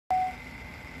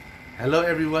Hello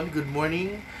everyone, good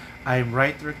morning. I'm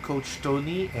writer coach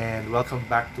Tony and welcome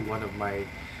back to one of my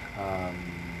um,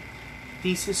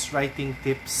 thesis writing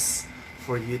tips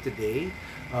for you today.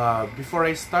 Before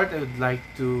I start, I would like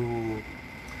to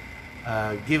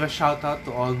give a shout out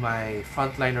to all my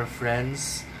frontliner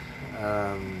friends.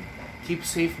 Um, Keep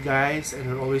safe guys, and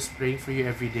we're always praying for you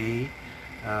every day.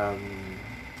 Um,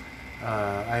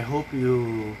 I hope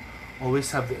you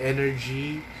always have the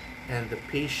energy and the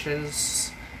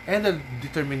patience and the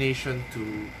determination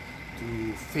to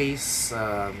face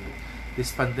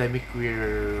this pandemic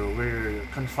we're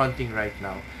confronting right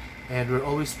now, and we're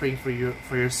always praying for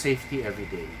your safety every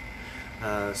day.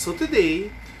 So today,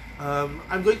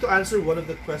 I'm going to answer one of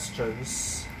the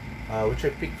questions which I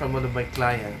picked from one of my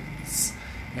clients,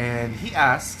 and he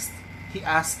asked,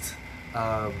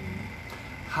 um,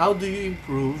 how do you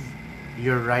improve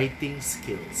your writing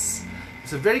skills?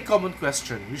 It's a very common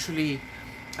question. Usually,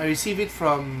 I receive it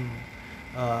from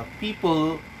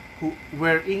people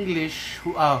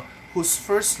whose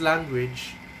first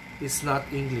language is not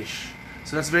English.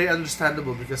 So that's very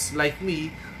understandable because, like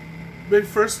me, my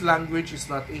first language is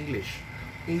not English.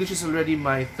 English is already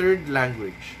my third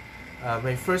language.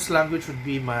 My first language would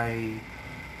be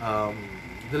um,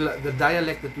 the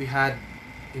dialect that we had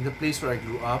in the place where I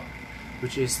grew up,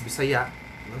 which is Bisaya,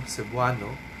 no?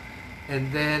 Cebuano.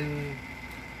 And then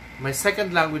my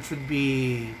second language would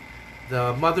be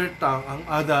the mother tongue,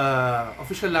 the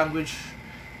official language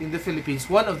in the Philippines,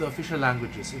 one of the official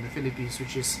languages in the Philippines,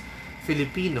 which is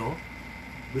Filipino,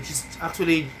 which is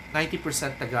actually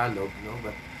 90% Tagalog, no?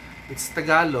 But it's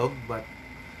Tagalog, but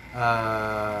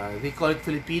they call it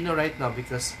Filipino right now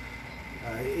because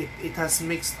it has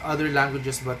mixed other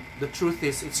languages, but the truth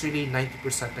is it's really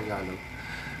 90% Tagalog.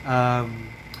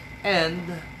 And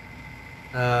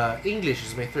English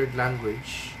is my third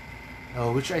language,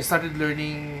 which I started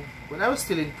learning when I was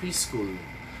still in preschool.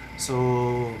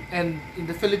 So, and in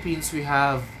the Philippines, we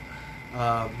have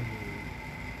um,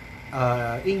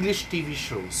 English TV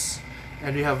shows,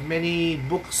 and we have many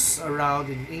books around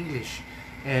in English,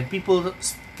 and people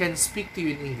can speak to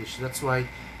you in English. That's why,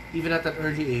 even at an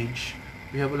early age,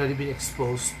 we have already been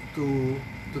exposed to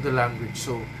the language.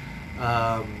 So,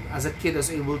 as a kid, I was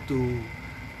able to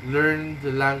learn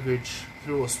the language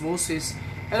through osmosis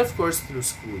and, of course, through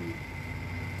school.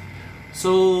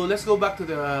 So let's go back to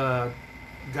the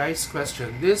guy's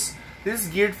question. This is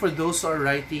geared for those who are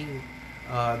writing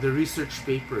the research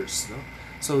papers. No?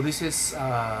 So this is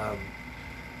how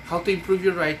to improve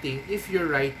your writing if you're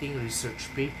writing research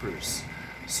papers.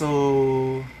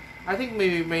 So I think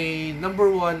my number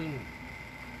one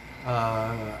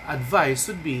advice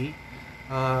would be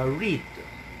read.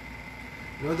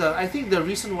 I think the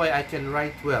reason why I can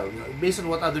write well, based on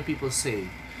what other people say,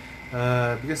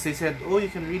 because they said, "Oh, you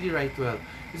can really write well,"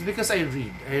 it's because I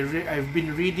read. I've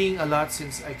been reading a lot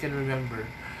since I can remember.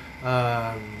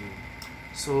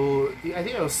 So I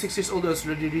think I was 6 years old. I was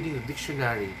already reading the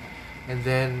dictionary, and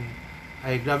then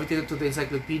I gravitated to the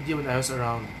encyclopedia when I was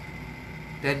around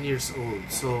 10 years old.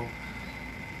 So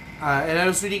and I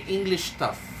was reading English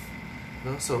stuff.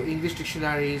 No? So English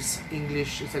dictionaries,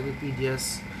 English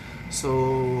encyclopedias.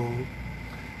 So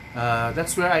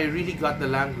that's where I really got the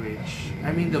language.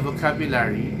 I mean the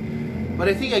vocabulary. But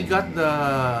I think I got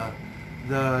the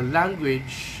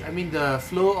language. I mean the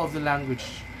flow of the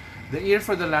language, the ear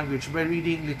for the language by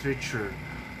reading literature.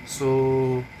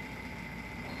 So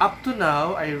up to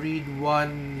now, I read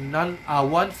one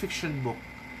fiction book.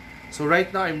 So right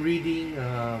now I'm reading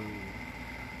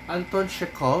Anton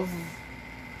Chekhov,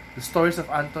 the stories of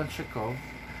Anton Chekhov.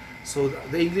 So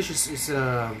the English is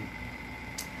a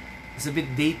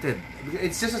bit dated.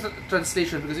 It's just a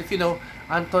translation because if you know,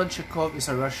 Anton Chekhov is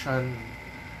a Russian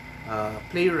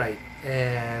playwright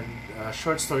and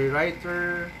short story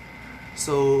writer.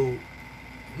 So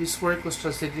his work was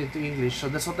translated into English. So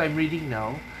that's what I'm reading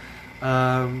now.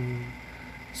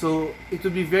 So it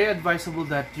would be very advisable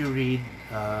that you read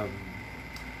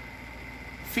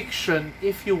fiction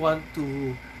if you want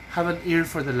to have an ear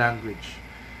for the language.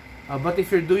 But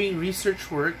if you're doing research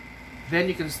work, then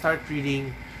you can start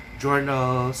reading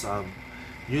journals,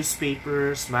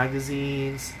 newspapers,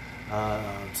 magazines,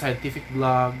 scientific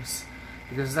blogs,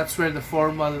 because that's where the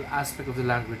formal aspect of the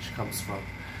language comes from.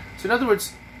 So in other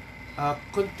words,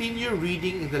 continue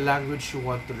reading in the language you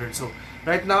want to learn. So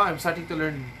right now, I'm starting to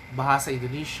learn Bahasa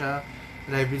Indonesia,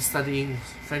 and I've been studying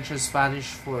French and Spanish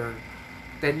for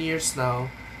 10 years now.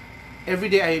 Every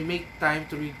day I make time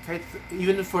to read,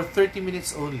 even for 30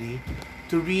 minutes only,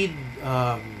 to read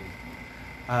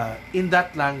in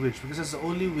that language, because that's the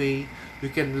only way you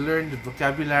can learn the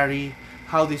vocabulary,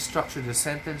 how they structure the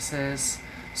sentences.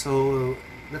 So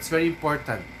That's very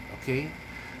important. Okay,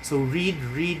 so read,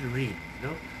 read, read. You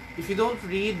know, if you don't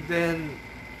read, then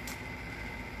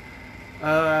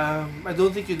I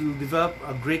don't think you'll develop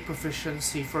a great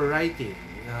proficiency for writing.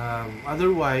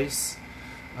 Otherwise,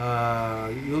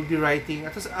 you'll be writing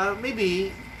at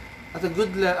maybe at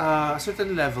a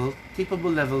certain level,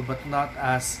 capable level, but not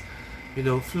as, you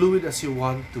know, fluid as you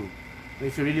want to.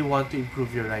 If you really want to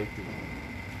improve your writing.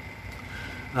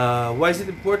 Why is it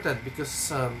important?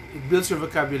 Because it builds your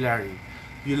vocabulary.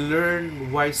 You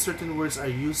learn why certain words are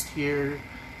used here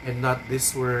and not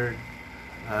this word.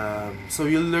 So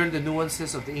you'll learn the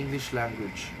nuances of the English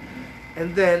language.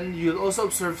 And then you'll also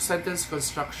observe sentence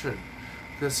construction.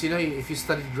 Because, you know, if you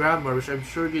studied grammar, which I'm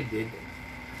sure you did,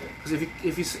 because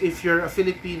if you're a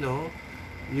Filipino,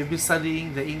 you've been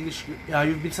studying English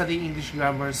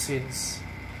grammar since,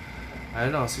 I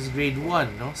don't know, since grade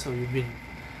 1, no? So you've been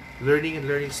learning and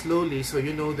learning slowly, so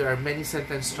you know there are many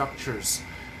sentence structures.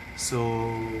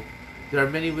 So there are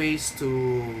many ways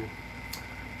to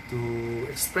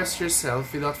express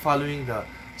yourself without following the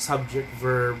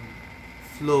subject-verb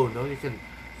flow. No, you can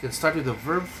start with the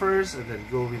verb first and then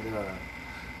go with the.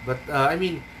 But I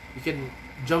mean, you can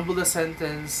jumble the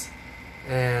sentence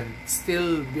and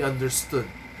still be understood.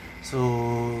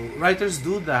 So writers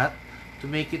do that to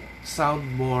make it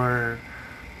sound more,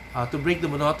 to break the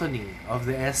monotony of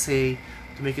the essay,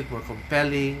 to make it more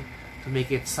compelling, to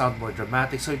make it sound more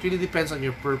dramatic. So it really depends on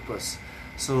your purpose.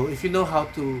 So if you know how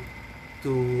to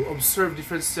observe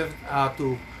different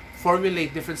to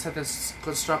formulate different sentence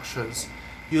constructions,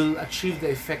 you'll achieve the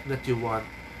effect that you want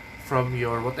from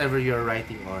your whatever you're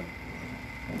writing on.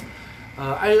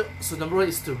 So number 1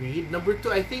 is to read. Number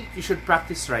 2, I think you should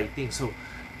practice writing. So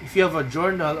if you have a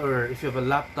journal or if you have a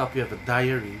laptop, you have a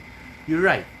diary, you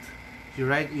write.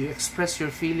 You express your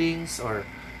feelings, or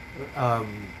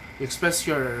you express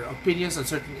your opinions on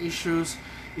certain issues.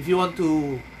 If you want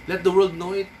to let the world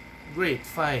know it, great,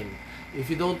 fine. If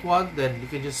you don't want, then you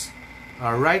can just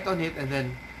write on it. And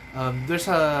then there's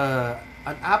an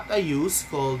app I use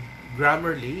called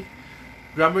Grammarly.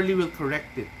 Grammarly will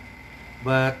correct it,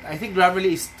 but I think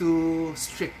Grammarly is too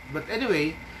strict. But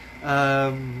anyway,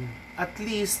 at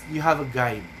least you have a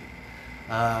guide,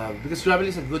 because Grammarly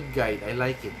is a good guide. I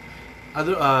like it.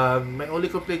 My only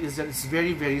complaint is that it's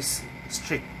very, very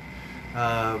strict,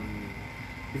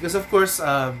 because of course,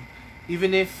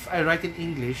 even if I write in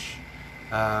English,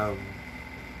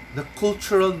 the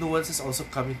cultural nuances also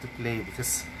come into play,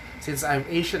 because since I'm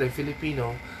Asian and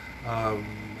Filipino,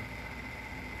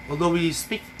 although we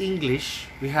speak English,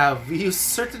 we use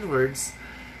certain words,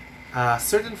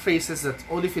 certain phrases that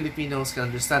only Filipinos can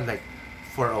understand, like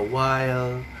for a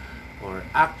while or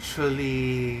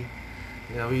actually.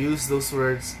 You know, we use those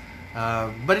words,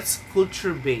 but it's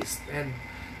culture based, and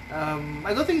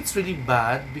I don't think it's really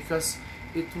bad, because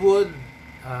it would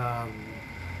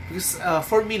because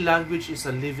for me, language is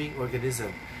a living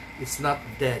organism. It's not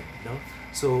dead, no.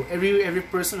 So every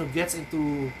person who gets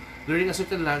into learning a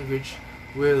certain language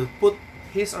will put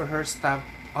his or her stamp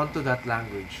onto that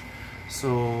language.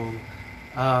 So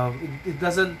it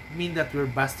doesn't mean that we're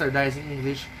bastardizing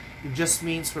English. It just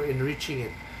means we're enriching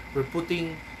it. We're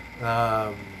putting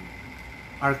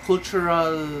our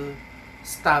cultural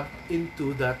stamp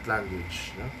into that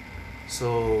language, no?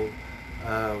 So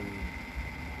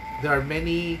there are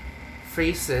many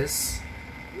phrases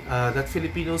that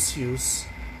Filipinos use,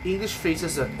 English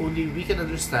phrases that only we can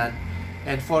understand,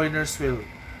 and foreigners will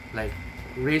like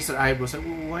raise their eyebrows like,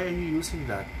 why are you using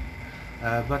that?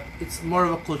 But it's more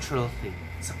of a cultural thing.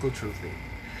 It's a cultural thing.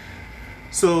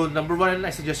 So number 1, I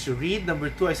suggest you read. Number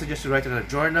 2, I suggest you write in a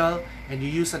journal, and you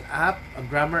use an app, a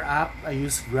grammar app. I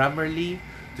use Grammarly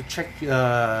to check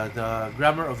the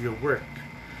grammar of your work.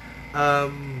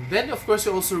 Then of course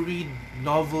you also read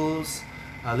novels,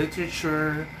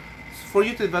 literature, for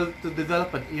you to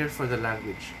develop an ear for the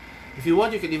language. If you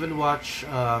want, you can even watch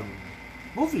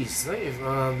movies. Right? If,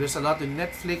 there's a lot in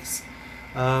Netflix.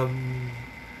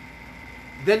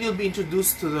 Then you'll be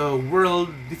introduced to the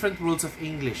different worlds of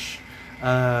English.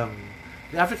 The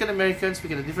African Americans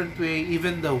speak in a different way.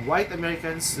 Even the white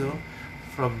Americans, you know,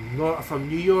 from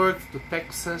New York to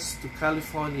Texas to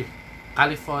California,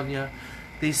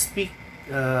 they speak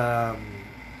a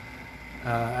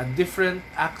different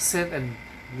accent, and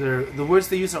the words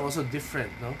they use are also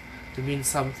different, no, to mean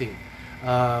something.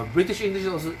 British English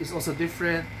is also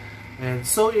different, and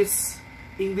so is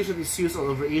English that is used all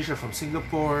over Asia, from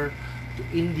Singapore to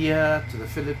India to the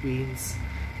Philippines.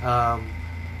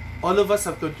 All of us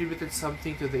have contributed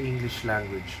something to the English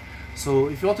language. So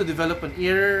if you want to develop an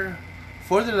ear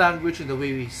for the language in the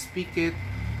way we speak it,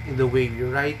 in the way we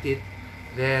write it,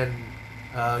 then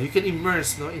you can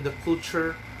immerse, no, in the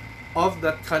culture of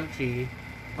that country,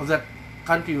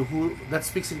 who that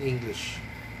speaks in English.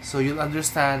 So you'll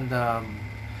understand.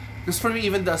 Because for me,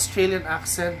 even the Australian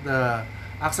accent, the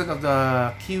accent of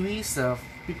the Kiwis, the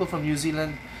people from New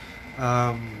Zealand,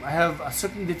 I have a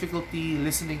certain difficulty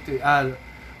listening to,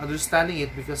 understanding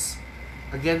it, because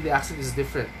again the accent is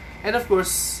different. And of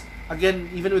course, again,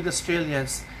 even with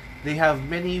Australians, they have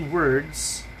many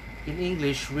words in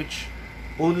English which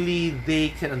only they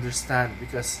can understand,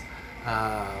 because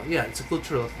yeah, it's a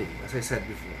cultural thing, as I said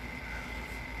before.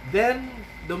 Then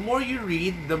the more you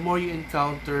read, the more you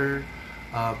encounter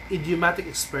idiomatic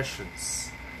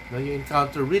expressions. You know, you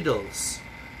encounter riddles,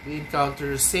 you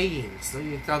encounter sayings,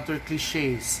 you encounter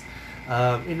cliches.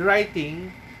 In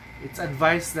writing, it's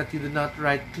advised that you do not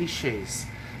write cliches.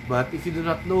 But if you do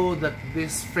not know that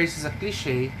this phrase is a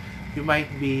cliche, you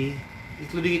might be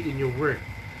including it in your work.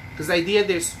 Because the idea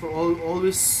there is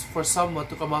always for someone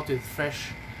to come out with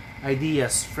fresh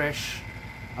ideas, fresh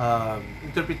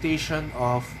interpretation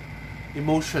of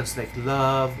emotions like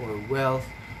love or wealth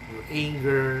or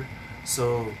anger.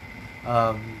 So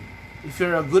if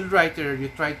you're a good writer, you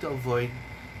try to avoid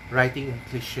writing in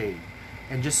cliche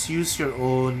and just use your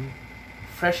own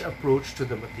fresh approach to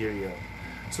the material.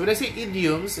 So when I say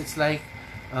idioms, it's like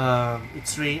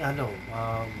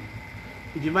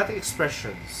idiomatic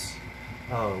expressions.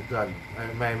 Oh god,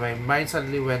 my mind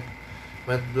suddenly went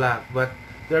blank. But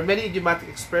there are many idiomatic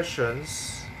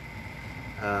expressions.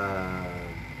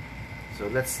 So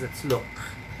let's look.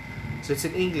 So it's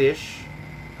in English.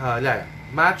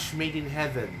 Match made in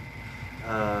heaven.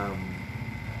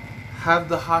 Have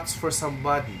the hots for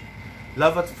somebody.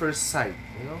 Love at first sight.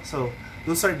 You know. So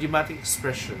those are idiomatic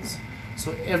expressions.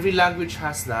 So every language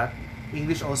has that.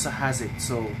 English also has it.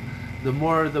 So the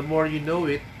more you know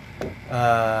it,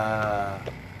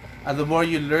 and the more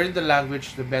you learn the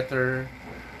language, the better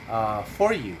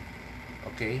for you.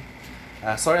 Okay.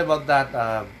 Sorry about that.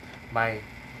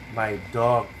 My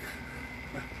dog,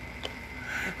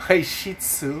 my Shih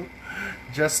Tzu,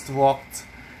 just walked.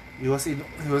 He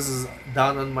was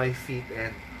down on my feet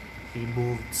and he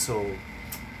moved. So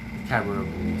the camera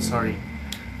moved. Sorry.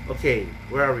 Okay,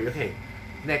 where are we? Okay,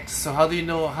 next. So how do you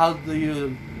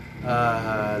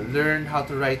learn how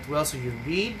to write well? So you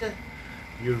read,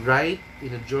 you write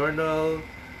in a journal,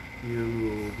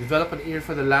 you develop an ear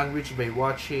for the language by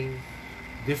watching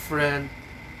different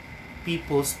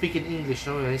people speak in English.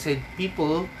 You know, when I say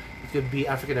people, it could be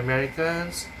African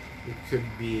Americans, it could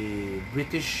be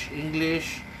British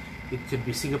English, it could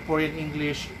be Singaporean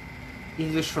English,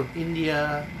 English from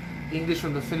India, English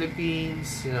from the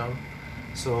Philippines, you know.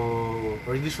 So,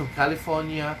 or English from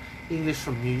California, English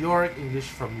from New York,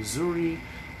 English from Missouri,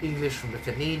 English from the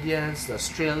Canadians, the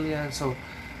Australians. So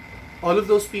all of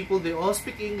those people, they all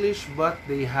speak English, but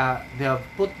they have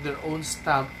put their own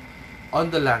stamp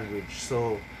on the language.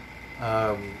 So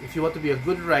if you want to be a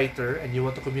good writer and you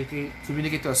want to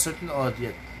communicate to a certain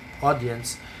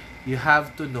audience, you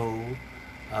have to know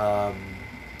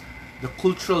the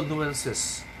cultural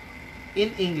nuances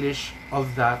in English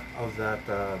of that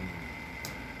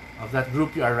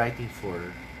group you are writing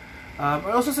for.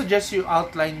 I also suggest you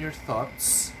outline your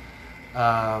thoughts.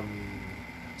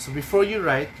 So before you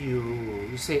write,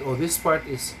 you say, oh, this part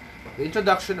is the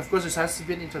introduction. Of course, there has to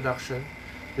be an introduction,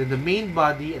 then the main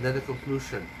body, and then the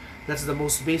conclusion. That's the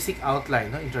most basic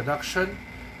outline. No? Introduction,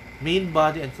 main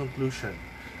body, and conclusion.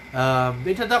 The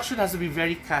introduction has to be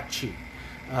very catchy.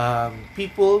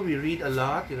 We read a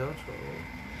lot, you know, so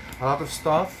a lot of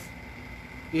stuff.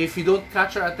 If you don't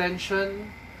catch our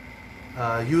attention,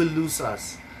 you will lose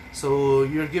us. So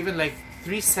you're given like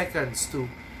 3 seconds to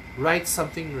write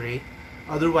something great.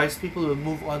 Otherwise, people will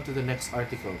move on to the next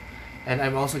article. And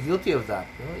I'm also guilty of that.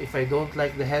 You know? If I don't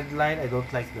like the headline, I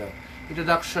don't like the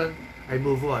introduction, I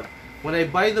move on. When I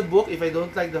buy the book, if I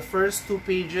don't like the first 2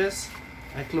 pages,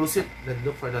 I close it, then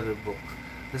look for another book.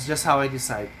 That's just how I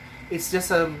decide. It's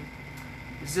just I'm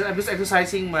just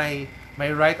exercising my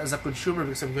right as a consumer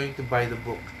because I'm going to buy the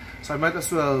book. So I might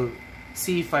as well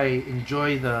see if I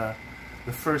enjoy the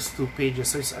first 2 pages.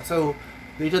 So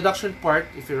the introduction part,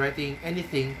 if you're writing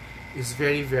anything, is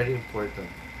very, very important.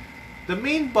 The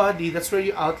main body, that's where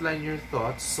you outline your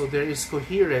thoughts. So there is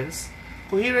coherence.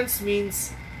 Coherence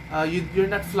means you're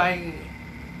not flying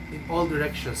in all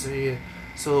directions.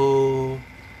 So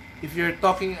if you're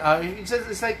talking, it's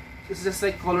just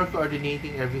like color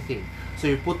coordinating everything. So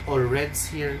you put all reds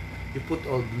here, you put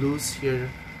all blues here,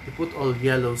 you put all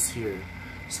yellows here,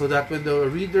 so that when the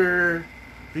reader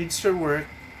reads your work,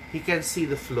 he can see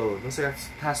the flow. So it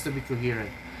has to be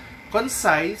coherent.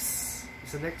 Concise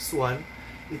is the next one.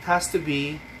 It has to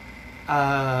be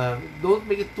don't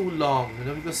make it too long,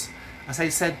 because as I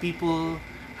said, people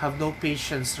have no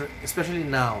patience, especially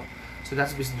now. So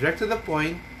that's be direct to the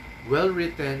point, well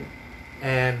written,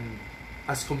 and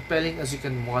as compelling as you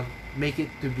can make it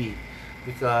to be,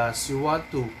 because you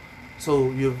want to.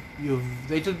 So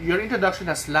your introduction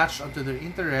has latched onto their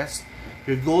interest.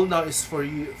 Your goal now is for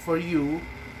you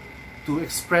to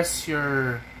express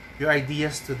your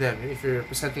ideas to them if you're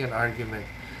presenting an argument.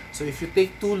 So if you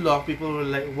take too long, people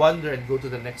will wonder and go to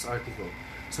the next article.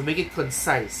 So make it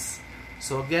concise.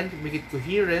 So again, make it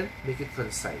coherent, make it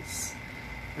concise.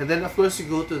 And then of course you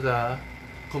go to the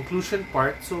conclusion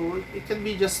part. So it can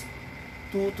be just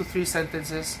 2 to 3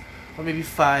 sentences, or maybe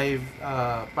 5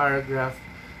 paragraph,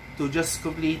 to just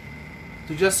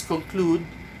conclude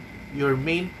your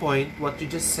main point, what you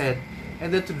just said,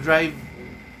 and then to drive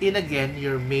in again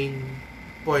your main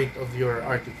point of your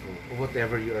article or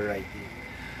whatever you are writing.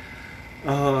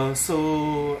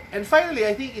 And finally,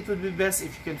 I think it would be best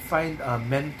if you can find a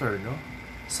mentor,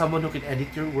 someone who can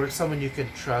edit your work, someone you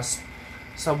can trust,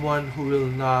 someone who will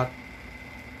not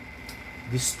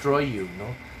destroy you,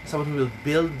 someone who will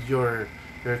build your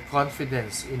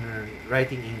confidence in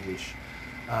writing English.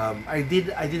 I did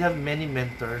have many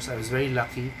mentors. I was very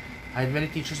lucky. I had many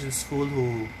teachers in school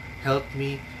who helped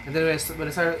me, and then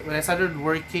when I started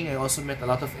working, I also met a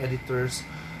lot of editors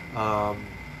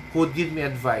who would give me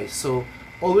advice. So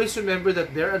always remember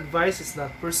that their advice is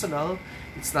not personal.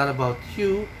 It's not about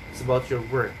you. It's about your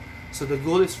work. So the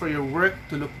goal is for your work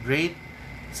to look great.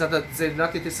 It's not that they're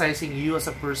not criticizing you as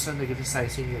a person, they're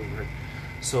criticizing your work.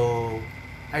 So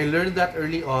I learned that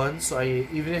early on. So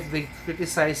even if they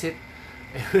criticize it,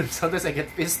 sometimes I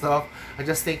get pissed off. I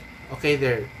just think, okay,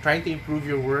 they're trying to improve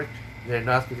your work. They're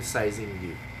not criticizing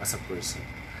you as a person.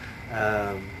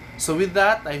 So with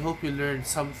that, I hope you learned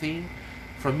something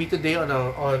from me today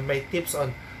on my tips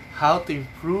on how to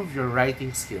improve your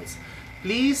writing skills.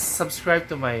 Please subscribe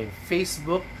to my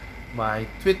Facebook, my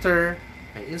Twitter,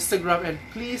 my Instagram, and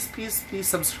please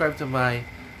subscribe to my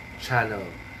channel.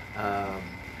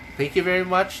 Thank you very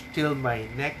much. Till my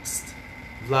next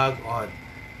vlog on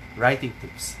writing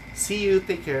tips. See you.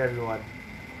 Take care, everyone.